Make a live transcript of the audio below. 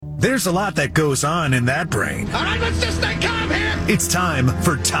There's a lot that goes on in that brain. All right, let's just stay calm here. It's time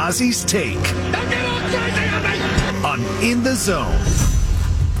for Tazi's Take Don't get all crazy on me. on In the Zone.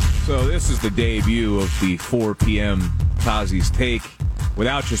 So this is the debut of the 4 p.m. Tazi's Take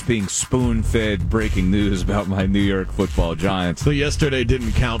without just being spoon-fed breaking news about my New York football Giants. So yesterday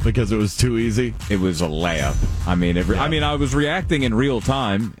didn't count because it was too easy? It was a layup. I mean, I was reacting in real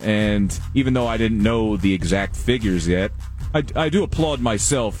time, and even though I didn't know the exact figures yet, I do applaud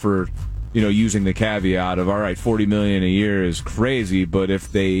myself for, using the caveat of, all right, $40 million a year is crazy, but if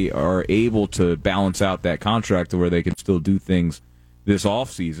they are able to balance out that contract to where they can still do things this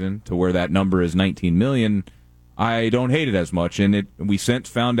offseason to where that number is $19 million, I don't hate it as much. And we since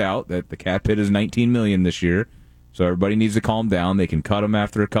found out that the cap hit is $19 million this year, so everybody needs to calm down. They can cut them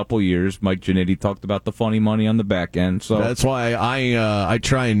after a couple years. Mike Giannetti talked about the funny money on the back end. So that's why I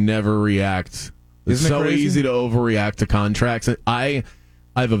try and never react. It's so easy to overreact to contracts. I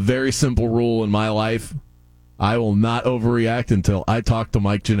have a very simple rule in my life. I will not overreact until I talk to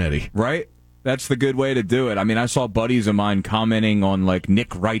Mike Giannetti. Right? That's the good way to do it. I mean, I saw buddies of mine commenting on,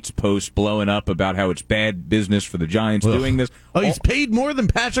 Nick Wright's post blowing up about how it's bad business for the Giants doing this. Oh, he's paid more than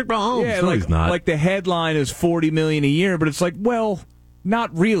Patrick Mahomes. Yeah, no, he's not. Like the headline is $40 million a year, but it's like, well,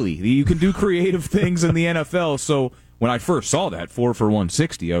 not really. You can do creative things in the NFL, so when I first saw that, 4 for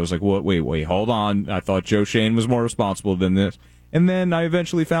 $160, I was like, wait, hold on. I thought Joe Schoen was more responsible than this. And then I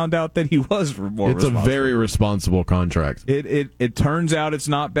eventually found out that he was more responsible. It's a very responsible contract. It turns out it's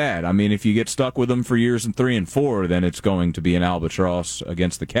not bad. I mean, if you get stuck with him for years in 3 and 4, then it's going to be an albatross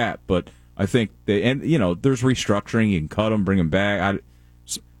against the cap. But I think there's restructuring. You can cut him, bring him back.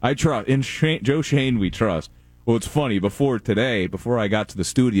 I trust. In Joe Schoen, we trust. Well, it's funny. Before I got to the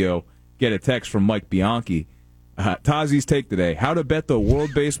studio, get a text from Mike Bianchi. Tazi's Take today. How to bet the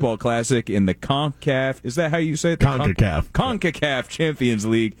World Baseball Classic in the CONCACAF. Is that how you say it? CONCACAF Champions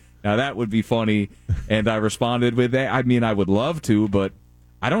League. Now, that would be funny. And I responded with that. I mean, I would love to, but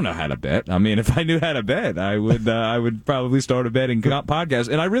I don't know how to bet. I mean, if I knew how to bet, I would probably start a betting podcast.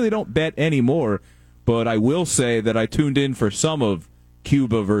 And I really don't bet anymore, but I will say that I tuned in for some of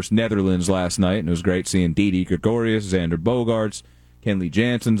Cuba versus Netherlands last night, and it was great seeing Didi Gregorius, Xander Bogaerts, Kenley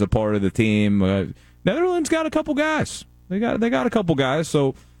Jansen's a part of the team. Netherlands got a couple guys. They got a couple guys.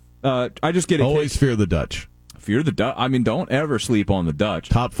 So I just get always fear the Dutch. Fear the Dutch. I mean, don't ever sleep on the Dutch.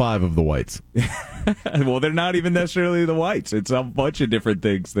 Top 5 of the whites. Well, they're not even necessarily the whites. It's a bunch of different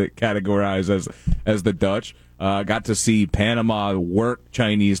things that categorize as the Dutch. Got to see Panama work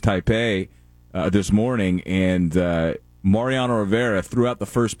Chinese Taipei this morning, and Mariano Rivera threw out the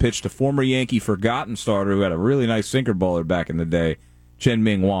first pitch to former Yankee forgotten starter who had a really nice sinker baller back in the day,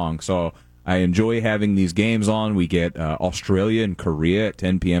 Chen-Ming Wang. So I enjoy having these games on. We get Australia and Korea at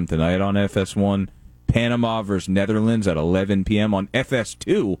 10 p.m. tonight on FS1. Panama versus Netherlands at 11 p.m. on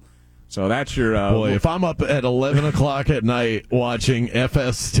FS2. So that's your... Boy, if I'm up at 11 o'clock at night watching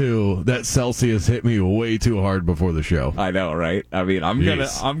FS2, that Celsius hit me way too hard before the show. I know, right? I mean,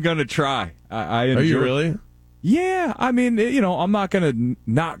 I'm gonna try. I enjoy... Are you really? Yeah, I mean, I'm not going to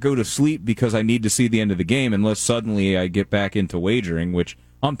not go to sleep because I need to see the end of the game unless suddenly I get back into wagering, which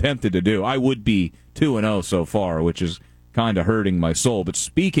I'm tempted to do. I would be 2-0 so far, which is kind of hurting my soul. But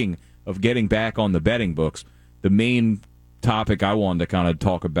speaking of getting back on the betting books, the main topic I wanted to kind of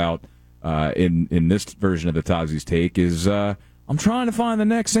talk about in this version of the Tazi's Take is I'm trying to find the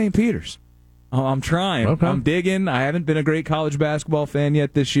next St. Peter's. I'm trying. Okay. I'm digging. I haven't been a great college basketball fan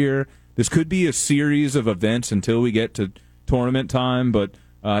yet this year. This could be a series of events until we get to tournament time, but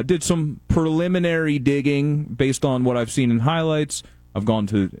did some preliminary digging based on what I've seen in highlights. I've gone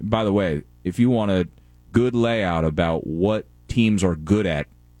to, by the way, if you want a good layout about what teams are good at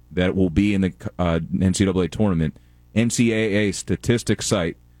that will be in the NCAA tournament, NCAA statistics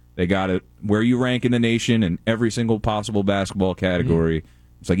site, they got it where you rank in the nation in every single possible basketball category.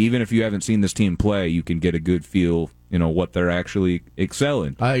 It's like even if you haven't seen this team play, you can get a good feel, what they're actually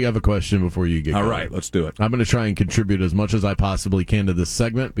excelling. I have a question before you get going. All right, let's do it. I'm going to try and contribute as much as I possibly can to this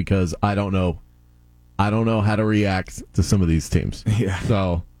segment because I don't know how to react to some of these teams. Yeah.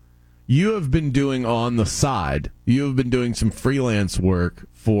 So you have been doing on the side, you have been doing some freelance work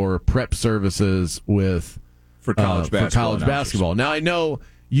for prep services for college basketball. Now I know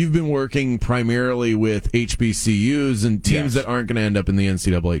you've been working primarily with HBCUs and teams that aren't going to end up in the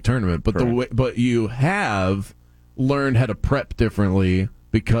NCAA tournament, but you have learned how to prep differently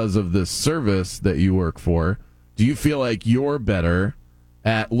because of this service that you work for. Do you feel like you're better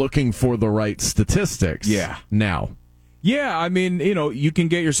at looking for the right statistics now? Yeah, I mean, you can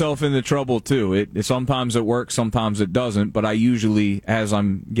get yourself into trouble, too. Sometimes it works, sometimes it doesn't, but I usually, as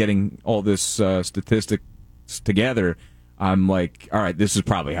I'm getting all this statistics together, I'm like, all right, this is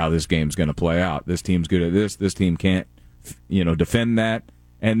probably how this game's going to play out. This team's good at this. This team can't, defend that.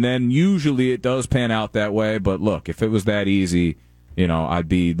 And then usually it does pan out that way. But look, if it was that easy, I'd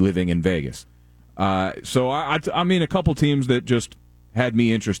be living in Vegas. So I mean, a couple teams that just had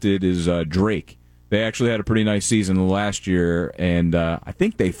me interested is Drake. They actually had a pretty nice season last year, and I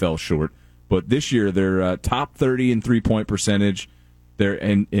think they fell short. But this year, they're top 30 in three-point percentage. They're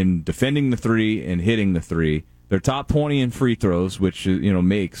in defending the three and hitting the three. They're top 20 in free throws, which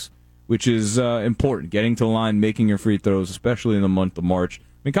which is important. Getting to the line, making your free throws, especially in the month of March. I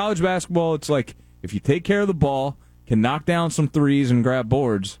mean, college basketball, it's like if you take care of the ball, can knock down some threes and grab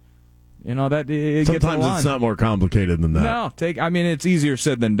boards, that it sometimes gets the line. It's not more complicated than that. No, it's easier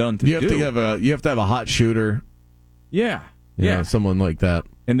said than done to do. You have to have a hot shooter. Yeah. Someone like that.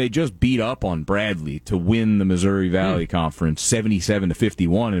 And they just beat up on Bradley to win the Missouri Valley Conference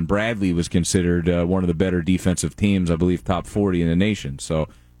 77-51, and Bradley was considered one of the better defensive teams, I believe top 40 in the nation. So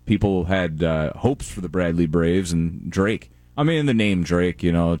people had hopes for the Bradley Braves and Drake. I mean, the name Drake,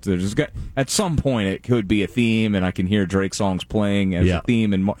 at some point it could be a theme, and I can hear Drake songs playing as a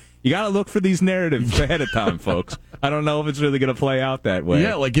theme. And you got to look for these narratives ahead of time, folks. I don't know if it's really going to play out that way.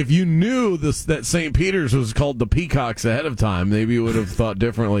 Yeah, like if you knew that St. Peter's was called the Peacocks ahead of time, maybe you would have thought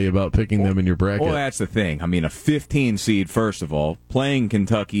differently about picking them in your bracket. Well, that's the thing. I mean, a 15 seed, first of all, playing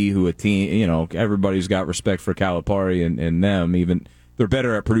Kentucky, who a team, everybody's got respect for Calipari and them, even. They're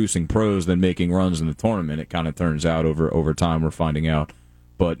better at producing pros than making runs in the tournament. It kind of turns out over time, we're finding out.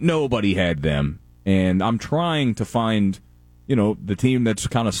 But nobody had them. And I'm trying to find, the team that's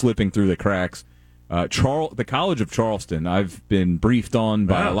kind of slipping through the cracks. The College of Charleston, I've been briefed on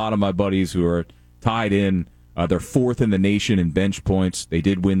by a lot of my buddies who are tied in. They're 4th in the nation in bench points. They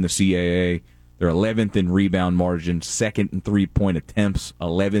did win the CAA. They're 11th in rebound margin, 2nd in three-point attempts,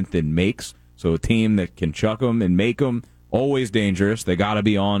 11th in makes. So a team that can chuck them and make them. Always dangerous. They got to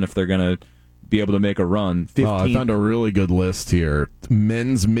be on if they're going to be able to make a run. 15th. I found a really good list here.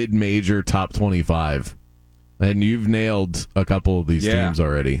 Men's mid-major top 25. And you've nailed a couple of these teams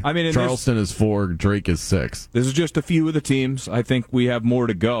already. I mean, Charleston is 4, Drake is 6. This is just a few of the teams. I think we have more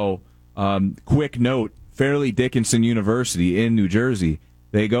to go. Quick note, Fairleigh Dickinson University in New Jersey,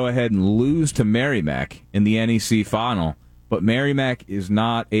 they go ahead and lose to Merrimack in the NEC final. But Merrimack is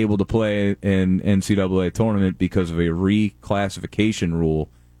not able to play in NCAA tournament because of a reclassification rule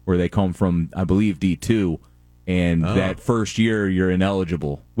where they come from, I believe, D2, and that first year you're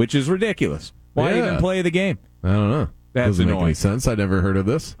ineligible, which is ridiculous. Why even play the game? I don't know. That's doesn't annoying. Make any sense. I never heard of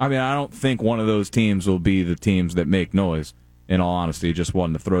this. I mean, I don't think one of those teams will be the teams that make noise. In all honesty, just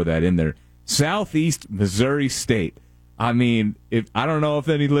wanted to throw that in there. Southeast Missouri State. I mean, I don't know if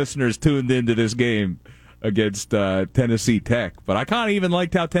any listeners tuned into this game against Tennessee Tech, but I kind of even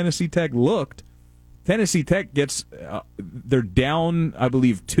liked how Tennessee Tech looked. Tennessee Tech they're down, I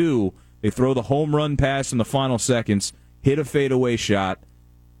believe, 2. They throw the home run pass in the final seconds, hit a fadeaway shot.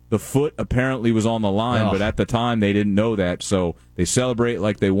 The foot apparently was on the line, but at the time they didn't know that, so they celebrate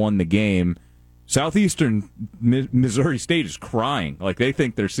like they won the game. Southeastern Missouri State is crying. Like they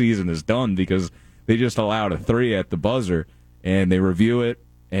think their season is done because they just allowed a 3 at the buzzer, and they review it.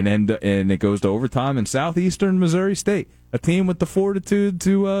 And it goes to overtime in Southeastern Missouri State, a team with the fortitude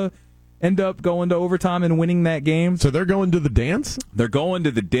to end up going to overtime and winning that game. So they're going to the dance? They're going to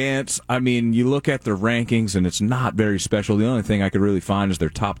the dance. I mean, you look at their rankings, and it's not very special. The only thing I could really find is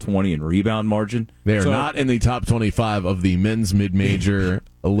their top 20 in rebound margin. They are not in the top 25 of the men's mid-major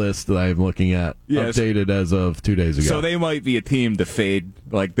list that I'm looking at, updated as of 2 days ago. So they might be a team to fade.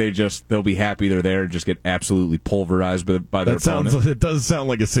 Like they'll be happy they're there and just get absolutely pulverized by their opponent. It does sound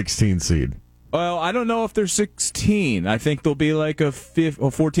like a 16 seed. Well, I don't know if they're 16. I think they'll be like a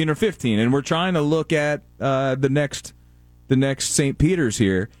 14 or 15. And we're trying to look at the next St. Peter's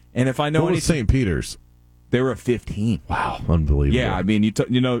here. And if I know what was St. Peter's? They were a 15. Wow, unbelievable. Yeah, I mean,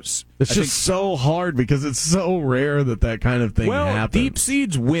 it's just so hard because it's so rare that kind of thing happens. Deep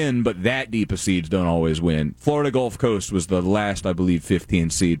seeds win, but that deep of seeds don't always win. Florida Gulf Coast was the last, I believe,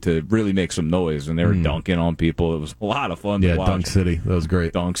 15 seed to really make some noise, and they were dunking on people. It was a lot of fun to watch. Dunk City. That was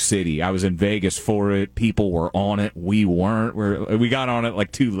great. Dunk City. I was in Vegas for it. People were on it. We weren't. We got on it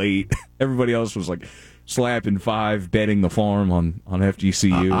like too late. Everybody else was like slapping 5, betting the farm on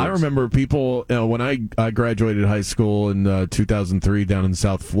FGCU. I remember people, when I graduated high school in 2003 down in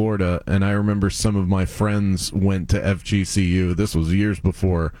South Florida, and I remember some of my friends went to FGCU. This was years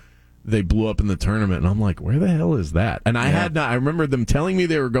before they blew up in the tournament, and I'm like, where the hell is that? And I remember them telling me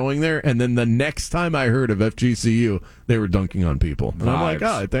they were going there, and then the next time I heard of FGCU, they were dunking on people. And I'm like,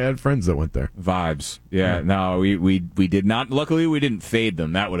 oh, they had friends that went there. Vibes. Yeah, no, we did not. Luckily, we didn't fade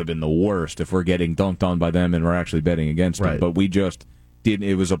them. That would have been the worst if we're getting dunked on by them and we're actually betting against them. But we just didn't.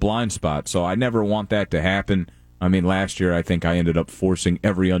 It was a blind spot, so I never want that to happen. I mean, last year, I think I ended up forcing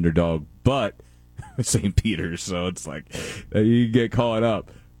every underdog but St. Peter's, so it's like you get caught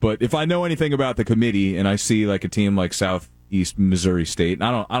up. But if I know anything about the committee and I see like a team like Southeast Missouri State, and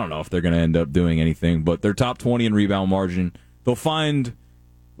I don't know if they're going to end up doing anything, but they're top 20 in rebound margin. They'll find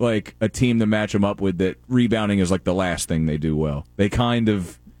like a team to match them up with that rebounding is like the last thing they do well. They kind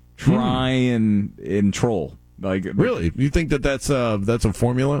of try and troll. Like, really? You think that's a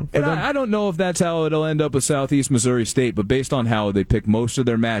formula for them? I don't know if that's how it'll end up with Southeast Missouri State, but based on how they pick most of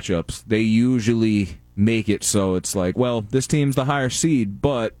their matchups, they usually make it so it's like, well, this team's the higher seed,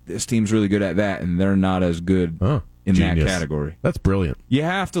 but this team's really good at that, and they're not as good in that category. That's brilliant. You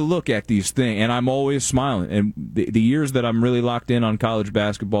have to look at these things, and I'm always smiling. And the years that I'm really locked in on college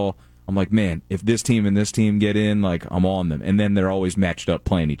basketball, I'm like, man, if this team and this team get in, like, I'm on them. And then they're always matched up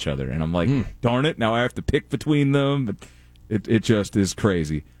playing each other. And I'm like, darn it, now I have to pick between them. It just is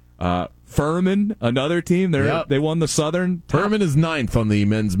crazy. Furman, another team, they won the Southern. Furman is 9th on the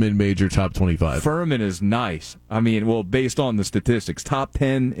men's mid-major top 25. Furman is nice. I mean, well, based on the statistics, top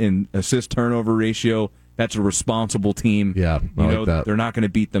 10 in assist-turnover ratio. That's a responsible team. Yeah, I like that. They're not going to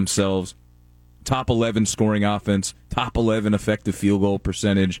beat themselves. Top 11 scoring offense, top 11 effective field goal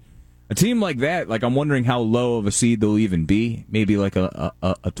percentage. A team like that, like, I'm wondering how low of a seed they'll even be. Maybe like a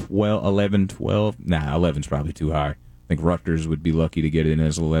 11, 12. Nah, 11's probably too high. I think Rutgers would be lucky to get in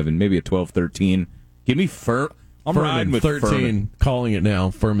as 11. Maybe a 12, 13. Give me I'm riding with 13. Furman. Calling it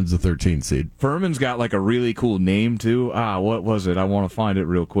now. Furman's the 13 seed. Furman's got like a really cool name too. What was it? I want to find it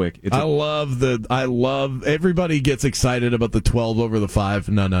real quick. I love everybody gets excited about the 12 over the 5.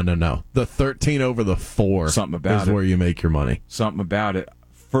 No. The 13 over the 4. Something about is where you make your money. Something about it.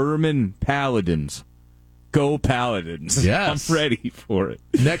 Furman Paladins. Go Paladins. Yes. I'm ready for it.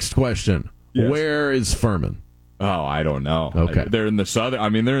 Next question. Yes. Where is Furman? Oh, I don't know. Okay. They're in the southern. I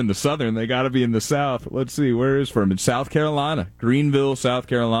mean, they're in the southern. They got to be in the south. Let's see. Where is Furman? South Carolina. Greenville, South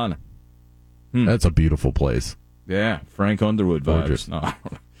Carolina. That's a beautiful place. Yeah. Frank Underwood vibes. No, I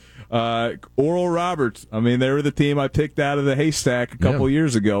don't know. Oral Roberts. I mean, they were the team I picked out of the haystack a couple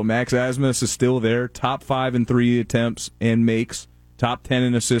years ago. Max Asmus is still there. Top 5 in 3 attempts and makes. Top 10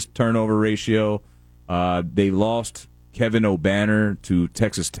 in assist turnover ratio. They lost Kevin O'Banner to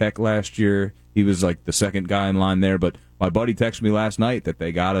Texas Tech last year. He was like the second guy in line there, but my buddy texted me last night that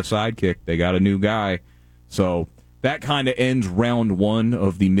they got a sidekick. They got a new guy. So that kind of ends round 1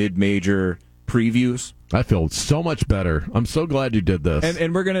 of the mid-major previews. I feel so much better. I'm so glad you did this.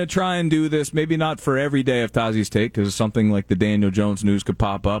 And we're going to try and do this, maybe not for every day of Tazi's Take, because something like the Daniel Jones news could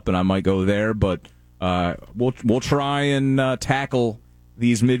pop up, and I might go there, but we'll try and tackle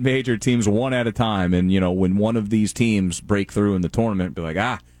these mid-major teams one at a time. And, when one of these teams break through in the tournament, be like,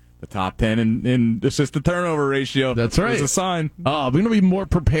 the top 10 in assist-to-turnover ratio. That's right. It's a sign. I'm going to be more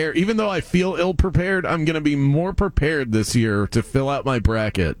prepared. Even though I feel ill-prepared, I'm going to be more prepared this year to fill out my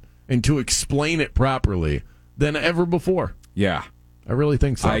bracket and to explain it properly than ever before. Yeah. I really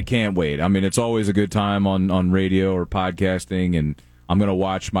think so. I can't wait. I mean, it's always a good time on radio or podcasting, and I'm going to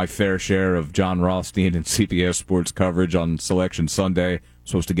watch my fair share of John Rothstein and CBS Sports coverage on Selection Sunday. I'm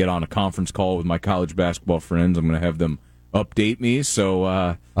supposed to get on a conference call with my college basketball friends. I'm going to have them update me. So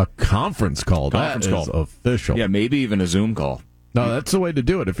a conference call. That is official. Yeah, maybe even a Zoom call. No, that's the way to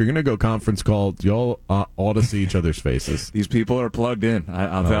do it. If you're going to go conference call, y'all ought to see each other's faces. These people are plugged in.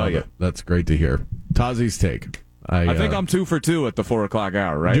 I'll tell you. That's great to hear. Tazi's Take. I think I'm 2 for 2 at the 4 o'clock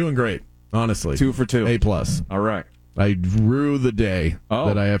hour, right? Doing great, honestly. 2 for 2. A+. All right. I rue the day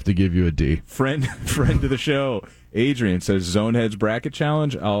that I have to give you a D. Friend of the show, Adrian, says, Zoneheads Bracket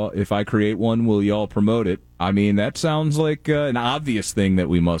Challenge. If I create one, will y'all promote it? I mean, that sounds like an obvious thing that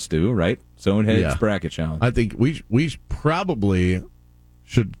we must do, right? Zoneheads Bracket Challenge. I think we probably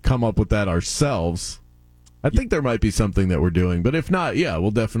should come up with that ourselves. I think there might be something that we're doing, but if not,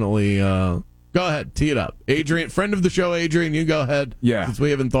 we'll definitely go ahead, tee it up. Adrian, friend of the show, Adrian, you go ahead. Yeah. Since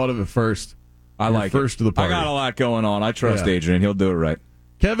we haven't thought of it first. I like first to the party. I got a lot going on. I trust Adrian. He'll do it right.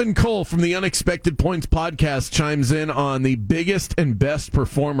 Kevin Cole from the Unexpected Points podcast chimes in on the biggest and best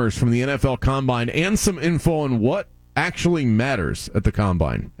performers from the NFL Combine and some info on what actually matters at the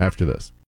Combine after this.